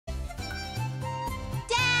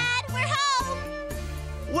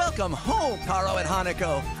Welcome home, Karo and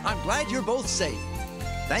Hanako. I'm glad you're both safe.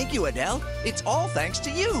 Thank you, Adele. It's all thanks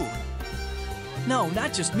to you. No,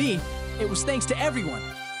 not just me. It was thanks to everyone.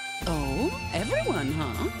 Oh, everyone,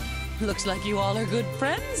 huh? Looks like you all are good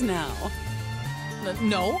friends now.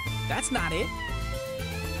 No, that's not it.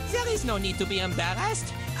 There is no need to be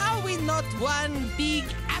embarrassed. Are we not one big,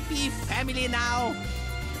 happy family now?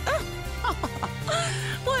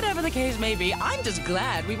 Whatever the case may be, I'm just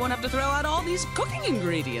glad we won't have to throw out all these cooking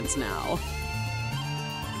ingredients now.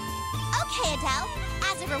 Okay, Adele.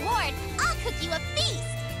 As a reward, I'll cook you a feast.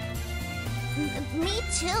 Me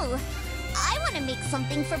too. I want to make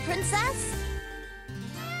something for Princess.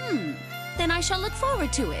 Then I shall look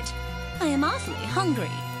forward to it. I am awfully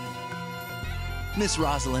hungry. Miss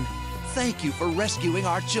Rosalind, thank you for rescuing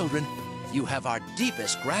our children. You have our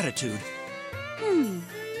deepest gratitude.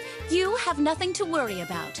 You have nothing to worry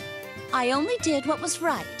about. I only did what was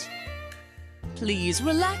right. Please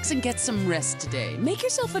relax and get some rest today. Make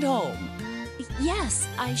yourself at home. Yes,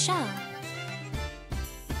 I shall.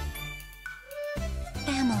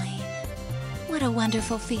 Family. What a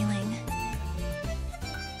wonderful feeling.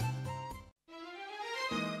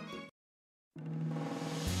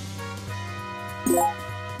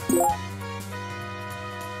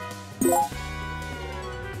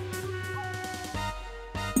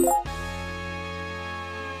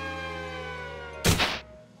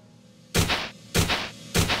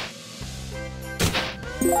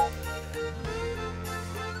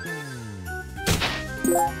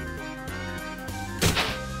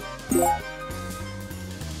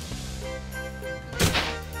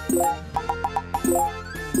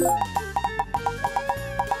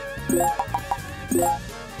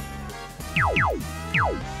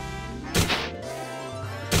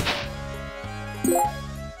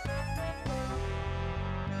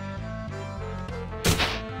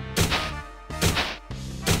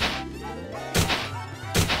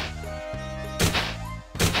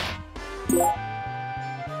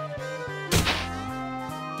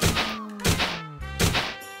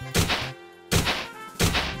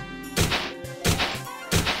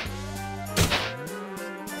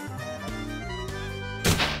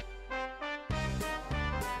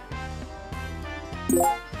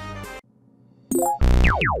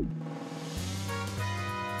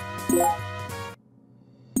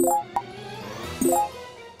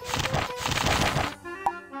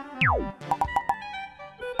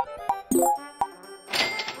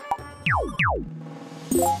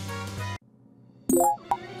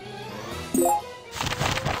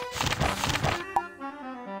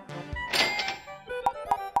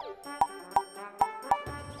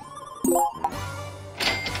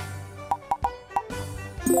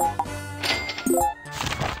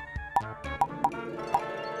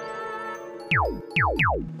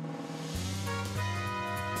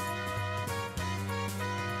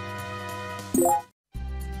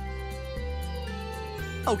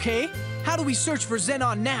 Okay, how do we search for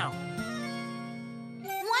Zenon now?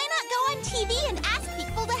 Why not go on TV and ask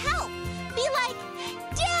people to help? Be like,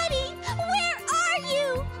 Daddy, where are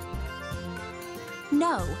you?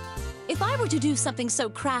 No. If I were to do something so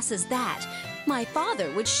crass as that, my father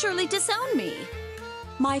would surely disown me.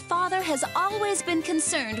 My father has always been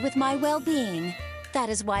concerned with my well-being. That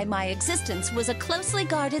is why my existence was a closely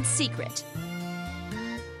guarded secret.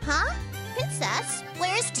 Huh? Princess,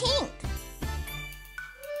 where's Tink?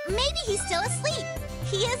 Maybe he's still asleep.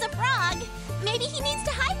 He is a frog. Maybe he needs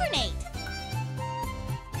to hibernate.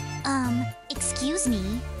 Excuse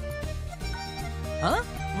me. Huh?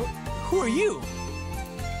 Who are you?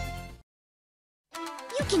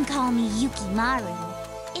 You can call me Yukimaru.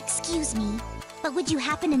 Excuse me, but would you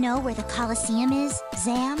happen to know where the Colosseum is,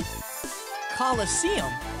 Zam?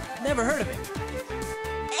 Colosseum? Never heard of it.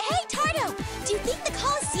 Hey, Tardo! Do you think the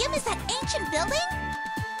Colosseum is that ancient building?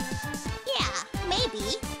 Yeah,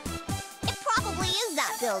 maybe. It probably is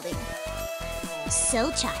that building.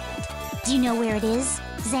 So, child, do you know where it is,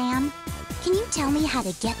 Zam? Can you tell me how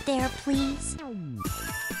to get there, please?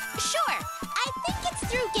 Sure. I think it's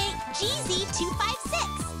through gate GZ256.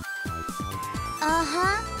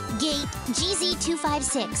 Uh-huh. Gate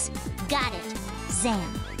GZ256. Got it.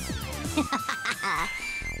 Zam.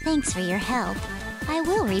 Thanks for your help. I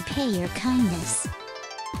will repay your kindness.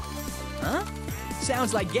 Huh?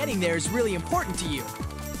 Sounds like getting there is really important to you.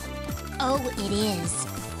 Oh, it is.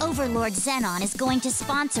 Overlord Zenon is going to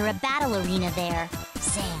sponsor a battle arena there,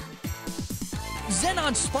 Zam.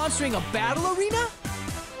 Zenon sponsoring a battle arena?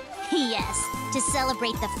 Yes. To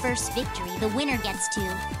celebrate the first victory, the winner gets to...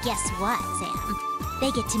 Guess what, Zam?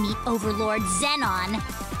 They get to meet Overlord Zenon.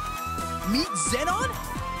 Meet Zenon?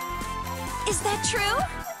 Is that true?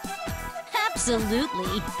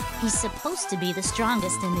 Absolutely. He's supposed to be the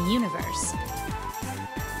strongest in the universe.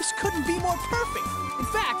 This couldn't be more perfect. In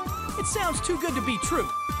fact, it sounds too good to be true.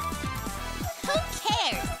 Who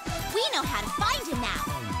cares? We know how to find him now.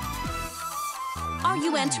 Are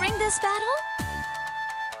you entering this battle?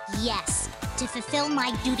 Yes. To fulfill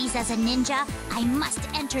my duties as a ninja, I must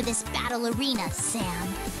enter this battle arena,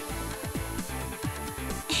 Sam.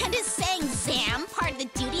 And is saying Zam part of the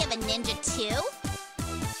duty of a ninja too?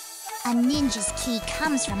 A ninja's ki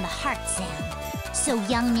comes from the heart, Zam. So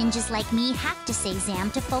young ninjas like me have to say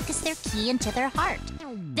Zam to focus their ki into their heart.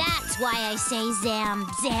 That's why I say Zam,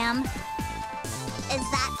 Zam. Is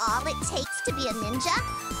that all it takes to be a ninja?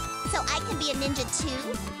 So I can be a ninja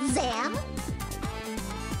too, Zam?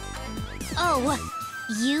 Oh,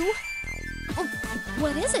 you?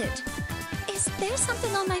 What is it? Is there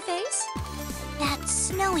something on my face? That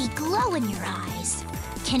snowy glow in your eyes.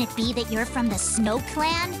 Can it be that you're from the Snow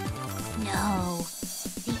Clan? No.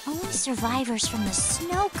 The only survivors from the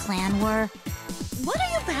Snow Clan were... What are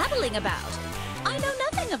you babbling about? I know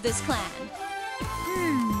nothing of this clan.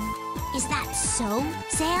 Is that so,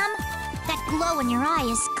 Sam? That glow in your eye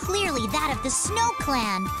is clearly that of the Snow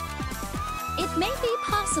Clan. It may be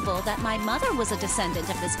possible that my mother was a descendant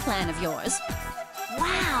of this clan of yours.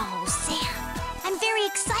 Wow, Sam. I'm very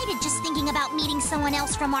excited just thinking about meeting someone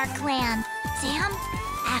else from our clan. Sam,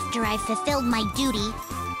 after I've fulfilled my duty,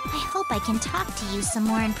 I hope I can talk to you some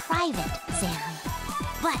more in private, Sam.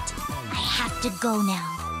 But I have to go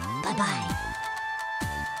now. Bye-bye.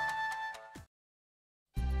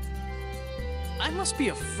 I must be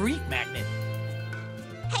a freak magnet.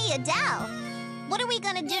 Hey, Adele. What are we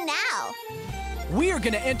gonna do now? We are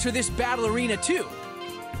gonna enter this battle arena too.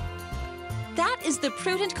 That is the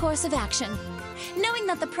prudent course of action. Knowing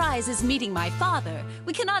that the prize is meeting my father,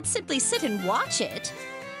 we cannot simply sit and watch it.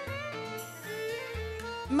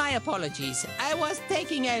 My apologies. I was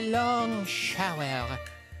taking a long shower.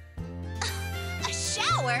 A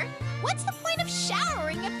shower? What's the point of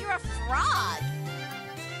showering if you're a frog?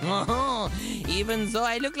 Oh, even though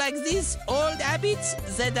I look like this, old habits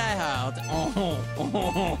that I had.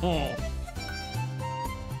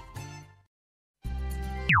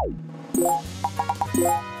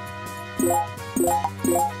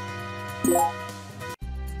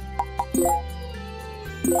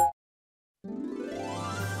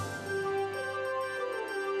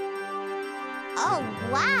 Oh,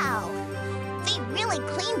 wow. They really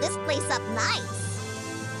cleaned this place up nice.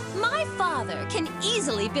 My father can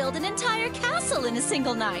easily build an entire castle in a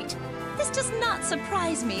single night. This does not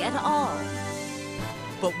surprise me at all.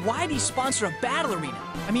 But why'd he sponsor a battle arena?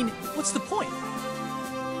 I mean, what's the point?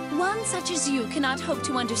 One such as you cannot hope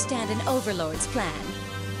to understand an overlord's plan.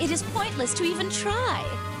 It is pointless to even try.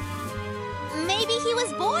 Maybe he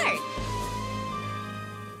was bored.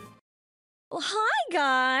 Hi,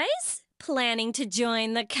 guys. Planning to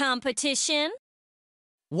join the competition?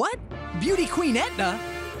 What? Beauty Queen Etna?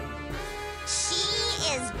 She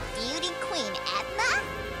is Beauty Queen Etna?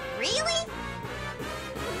 Really?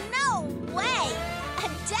 No way!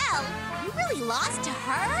 Adele, you really lost to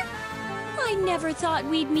her? I never thought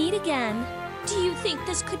we'd meet again. Do you think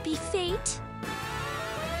this could be fate?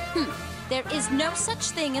 There is no such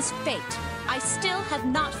thing as fate. I still have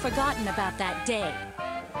not forgotten about that day.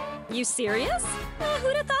 You serious?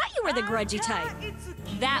 Who'd have thought you were the grudgy type?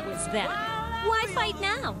 That was then. Why fight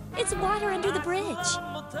now? It's water under the bridge.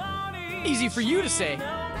 Easy for you to say.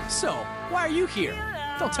 So, why are you here?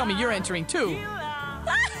 Don't tell me you're entering too.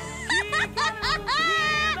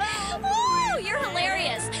 Ooh, you're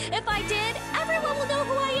hilarious. If I did, everyone will know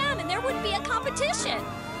who I am and there wouldn't be a competition.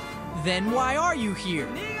 Then why are you here?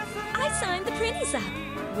 I signed the pretties up.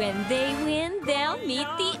 When they win, they'll meet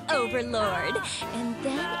the Overlord. And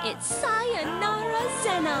then it's Sayonara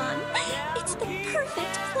Zenon. It's the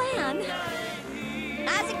perfect plan.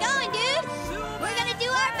 How's it going, dude? We're gonna do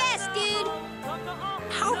our best, dude.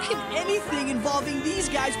 How can anything involving these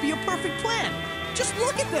guys be a perfect plan? Just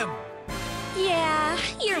look at them! Yeah,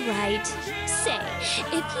 you're right. Say,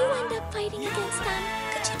 if you end up fighting against them,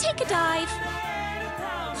 could you take a dive?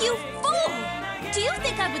 You fool! Do you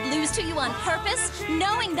think I would lose to you on purpose,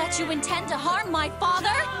 knowing that you intend to harm my father?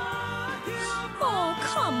 Oh,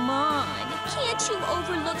 come on. Can't you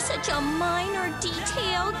overlook such a minor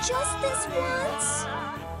detail just this once?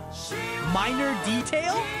 Minor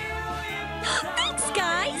detail? Thanks,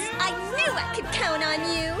 guys. I knew I could count on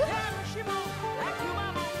you.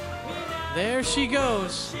 There she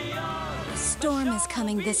goes. The storm is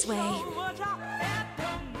coming this way.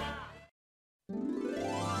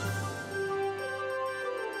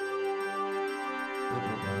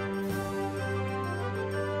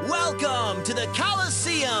 Welcome to the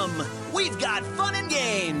Coliseum! We've got fun and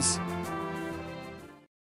games!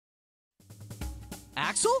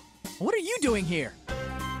 Axel? What are you doing here?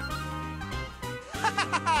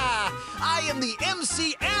 I am the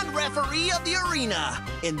MC and referee of the arena.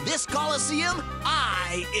 In this Coliseum,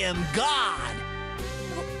 I am God.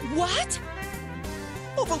 What?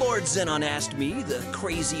 Overlord Zenon asked me, the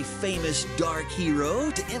crazy famous dark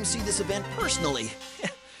hero, to MC this event personally.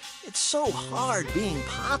 It's so hard being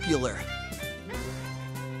popular.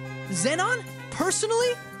 Zenon?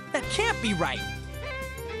 Personally? That can't be right.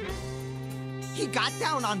 He got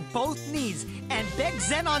down on both knees and begged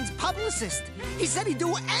Zenon's publicist. He said he'd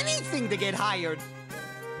do anything to get hired.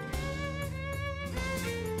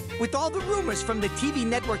 With all the rumors from the TV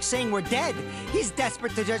network saying we're dead, he's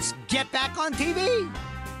desperate to just get back on TV.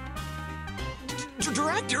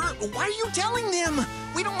 Director, why are you telling them?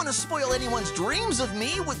 We don't want to spoil anyone's dreams of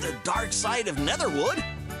me with the dark side of Netherwood.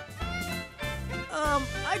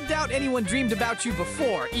 I doubt anyone dreamed about you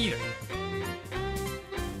before, either.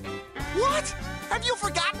 What? Have you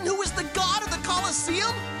forgotten who is the god of the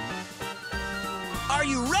Coliseum? Are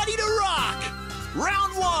you ready to rock?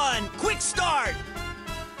 Round one, quick start!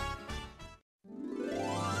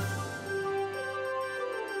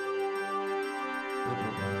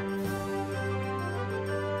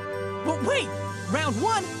 But wait! Round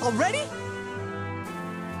one already?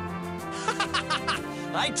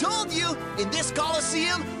 I told you, in this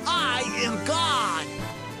Coliseum, I am God!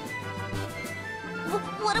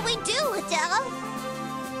 What do we do, Adele?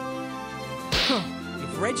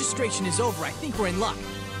 If registration is over, I think we're in luck.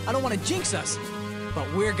 I don't want to jinx us,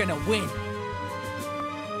 but we're gonna win.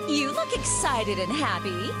 You look excited and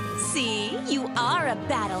happy. See, you are a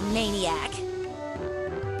battle maniac.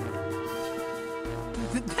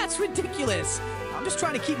 That's ridiculous. I'm just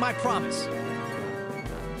trying to keep my promise.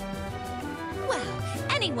 Well,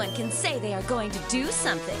 anyone can say they are going to do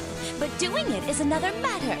something, but doing it is another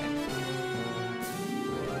matter.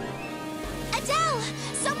 Adele!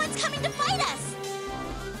 Someone's coming to fight us!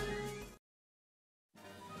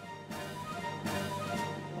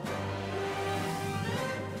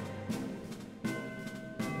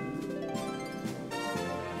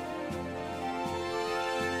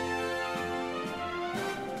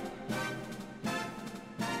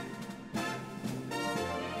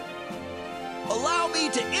 Allow me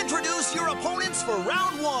to introduce your opponents for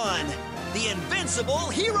round one, the Invincible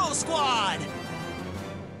Hero Squad!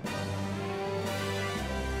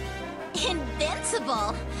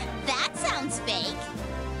 Invincible? That sounds fake.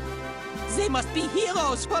 They must be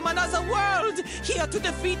heroes from another world, here to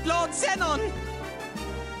defeat Lord Zenon.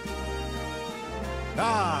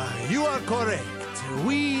 Ah, you are correct.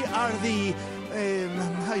 We are the,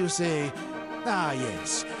 how you say? Ah,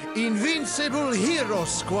 yes, Invincible Hero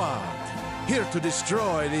Squad. Here to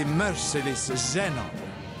destroy the merciless Zenon.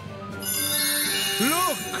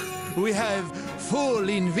 Look! We have full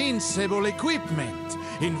invincible equipment.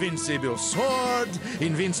 Invincible sword,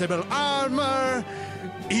 invincible armor,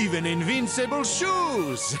 even invincible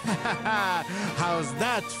shoes. How's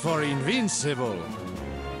that for invincible?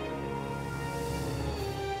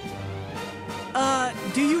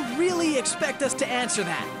 Do you really expect us to answer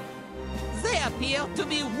that? They appear to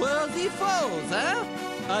be worthy foes, huh?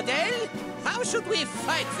 Adele, how should we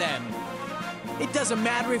fight them? It doesn't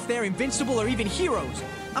matter if they're invincible or even heroes.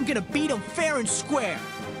 I'm gonna beat them fair and square.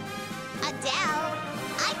 Adele,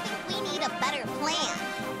 I think we need a better plan.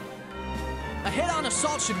 A head-on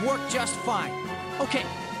assault should work just fine. Okay,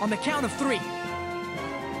 on the count of 3.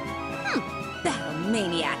 Battle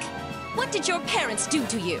maniac. What did your parents do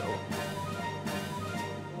to you?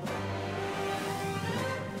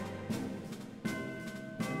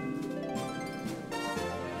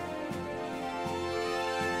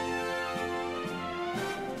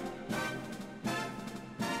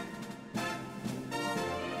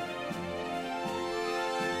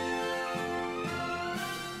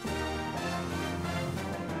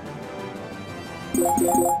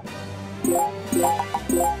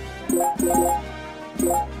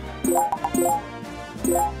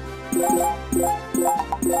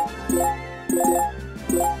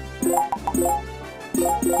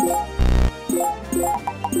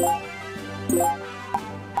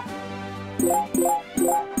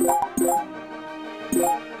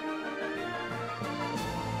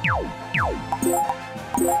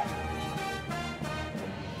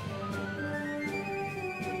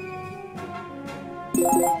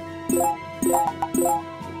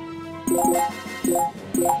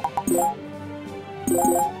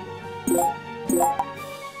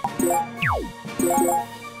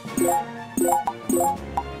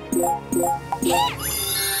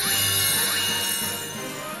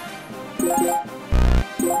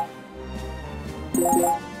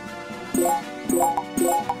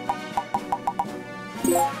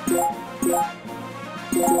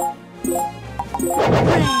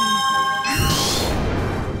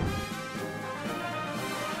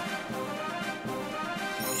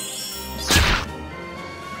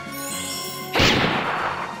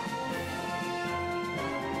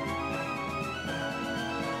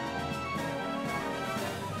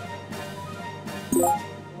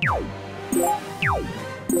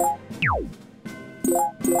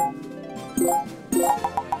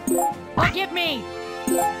 Forgive me!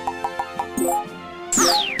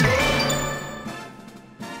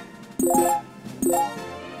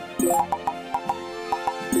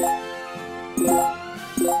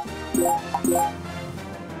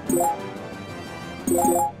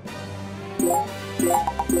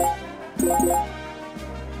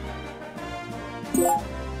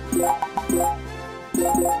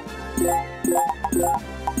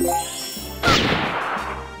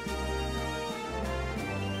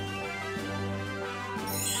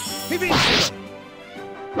 Invincible!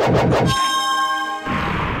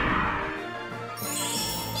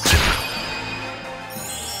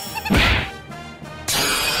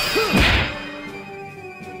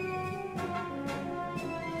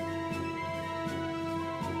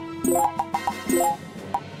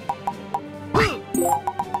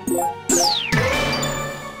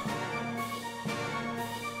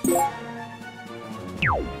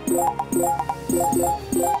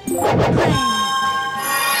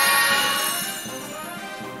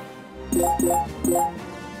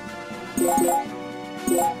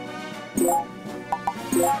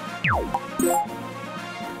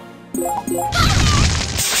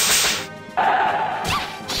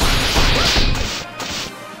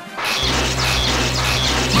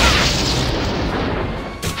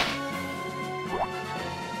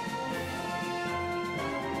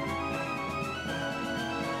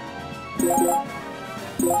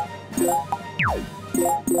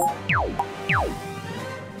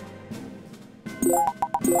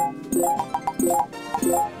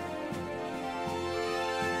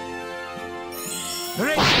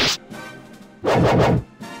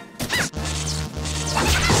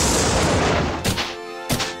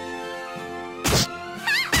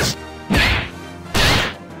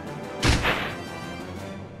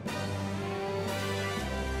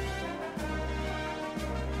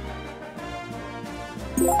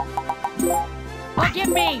 Forgive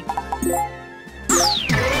me!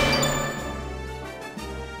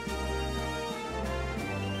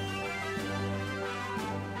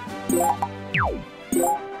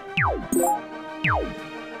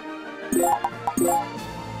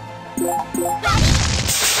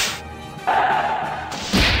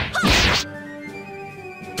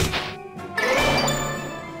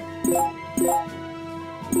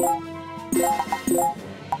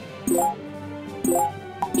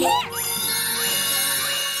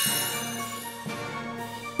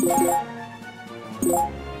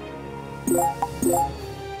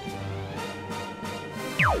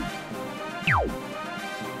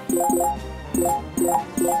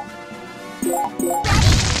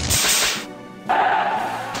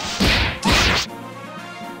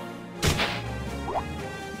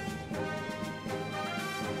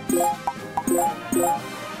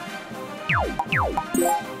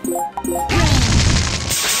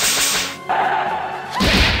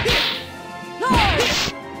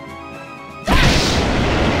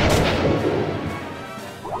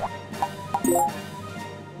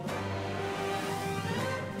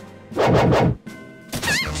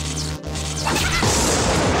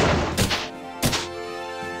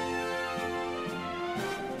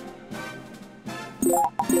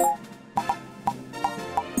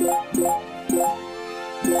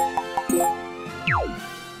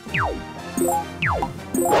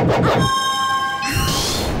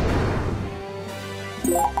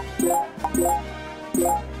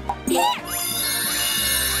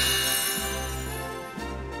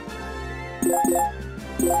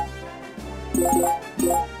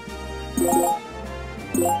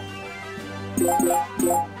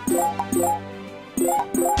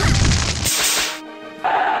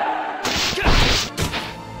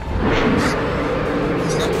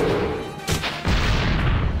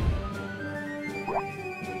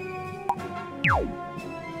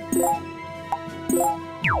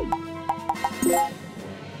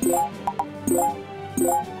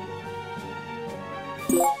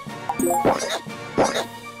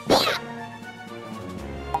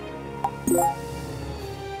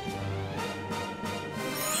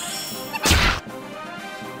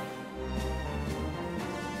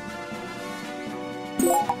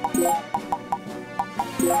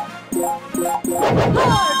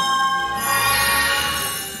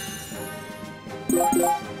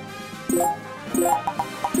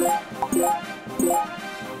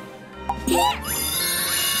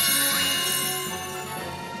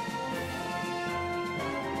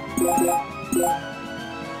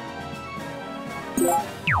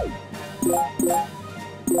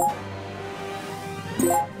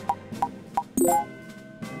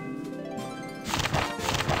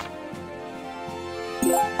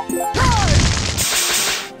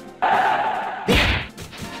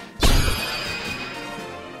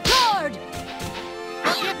 Guard!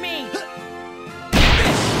 Forgive me!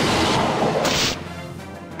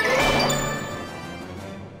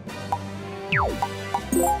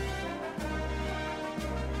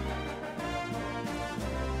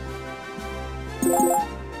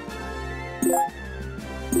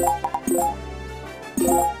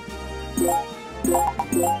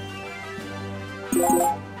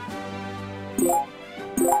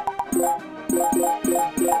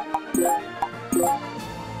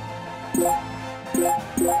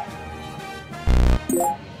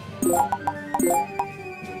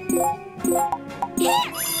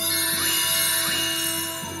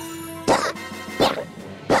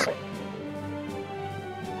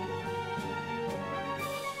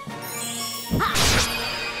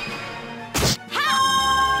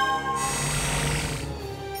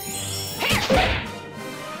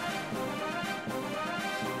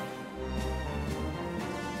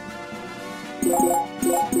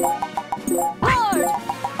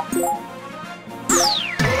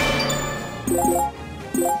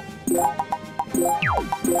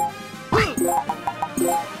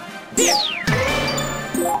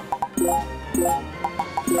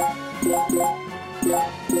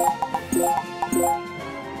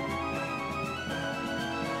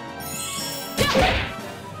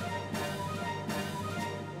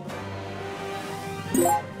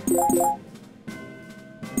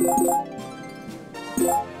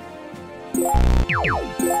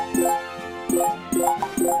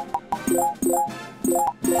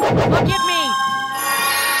 Forgive me!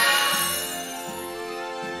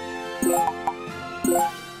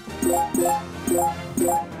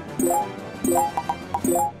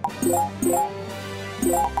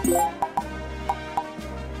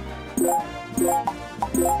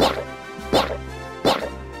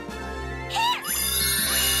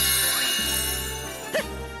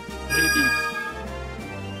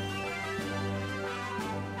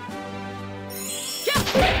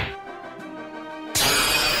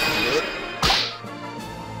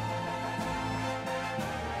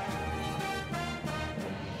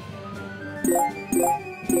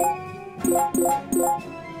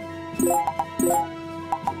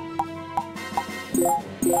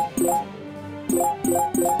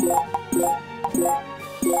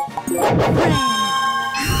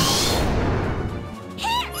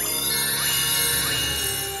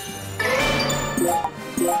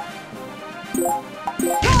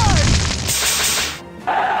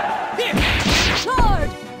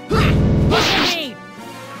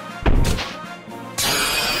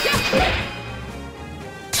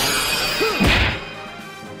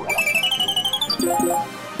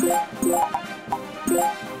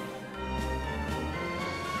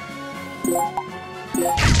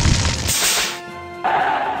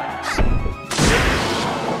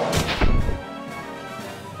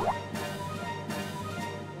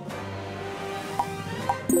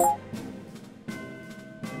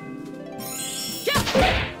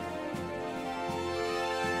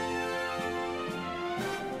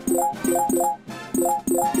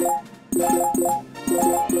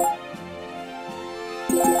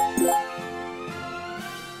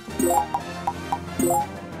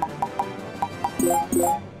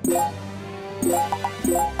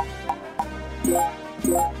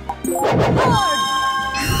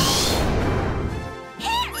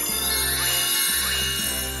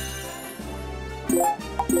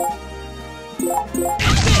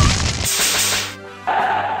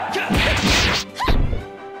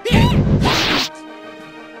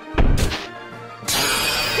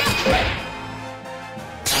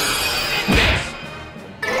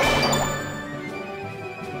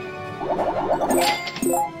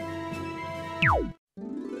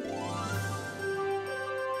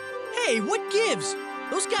 Hey, what gives?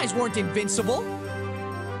 Those guys weren't invincible.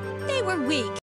 They were weak.